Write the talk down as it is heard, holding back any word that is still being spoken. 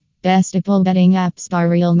Best IPL betting apps by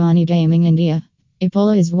Real Money Gaming India.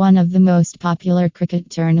 IPL is one of the most popular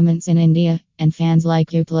cricket tournaments in India, and fans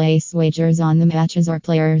like you place wagers on the matches or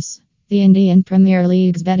players. The Indian Premier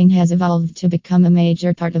League's betting has evolved to become a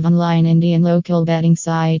major part of online Indian local betting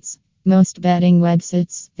sites. Most betting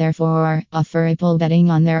websites, therefore, offer IPL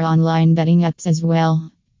betting on their online betting apps as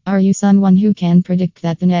well. Are you someone who can predict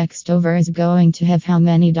that the next over is going to have how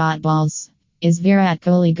many dot balls? Is Virat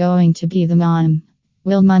Kohli going to be the mom?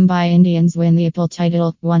 Will Mumbai Indians win the IPL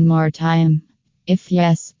title one more time? If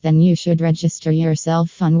yes, then you should register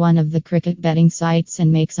yourself on one of the cricket betting sites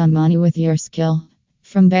and make some money with your skill.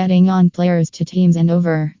 From betting on players to teams and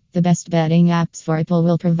over, the best betting apps for IPL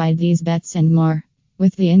will provide these bets and more.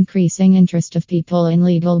 With the increasing interest of people in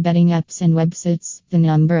legal betting apps and websites, the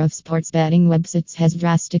number of sports betting websites has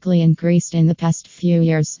drastically increased in the past few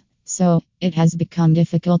years. So, it has become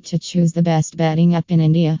difficult to choose the best betting app in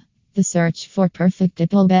India. The search for perfect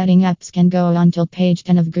IPL betting apps can go on till page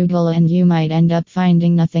 10 of Google and you might end up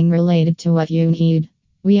finding nothing related to what you need.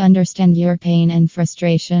 We understand your pain and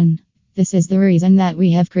frustration. This is the reason that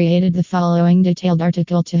we have created the following detailed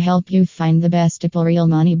article to help you find the best IPL real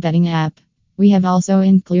money betting app. We have also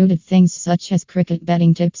included things such as cricket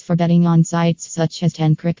betting tips for betting on sites such as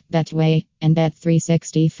 10crick, Betway, and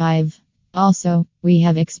Bet365. Also, we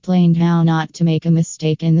have explained how not to make a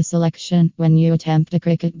mistake in the selection when you attempt a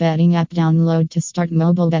cricket betting app download to start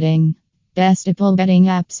mobile betting. Best IPL betting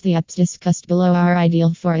apps. The apps discussed below are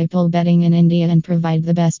ideal for IPL betting in India and provide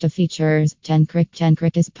the best of features.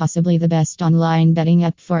 10crick is possibly the best online betting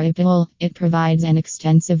app for IPL. It provides an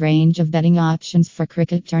extensive range of betting options for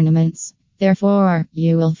cricket tournaments. Therefore,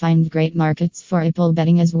 you will find great markets for IPL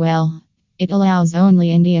betting as well. It allows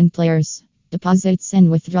only Indian players. Deposits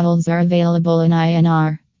and withdrawals are available in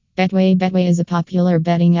INR. Betway is a popular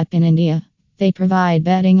betting app in India. They provide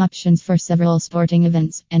betting options for several sporting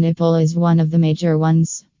events, and IPL is one of the major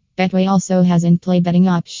ones. Betway also has in-play betting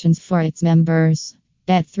options for its members.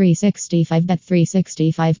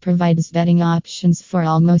 Bet365 provides betting options for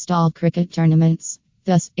almost all cricket tournaments.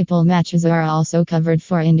 Thus, IPL matches are also covered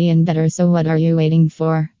for Indian bettors, so what are you waiting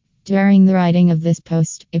for? During the writing of this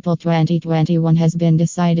post, IPL 2021 has been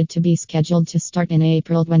decided to be scheduled to start in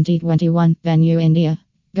April 2021, venue India.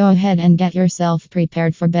 Go ahead and get yourself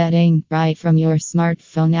prepared for betting right from your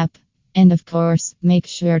smartphone app. And of course, make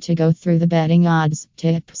sure to go through the betting odds,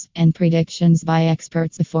 tips, and predictions by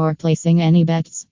experts before placing any bets.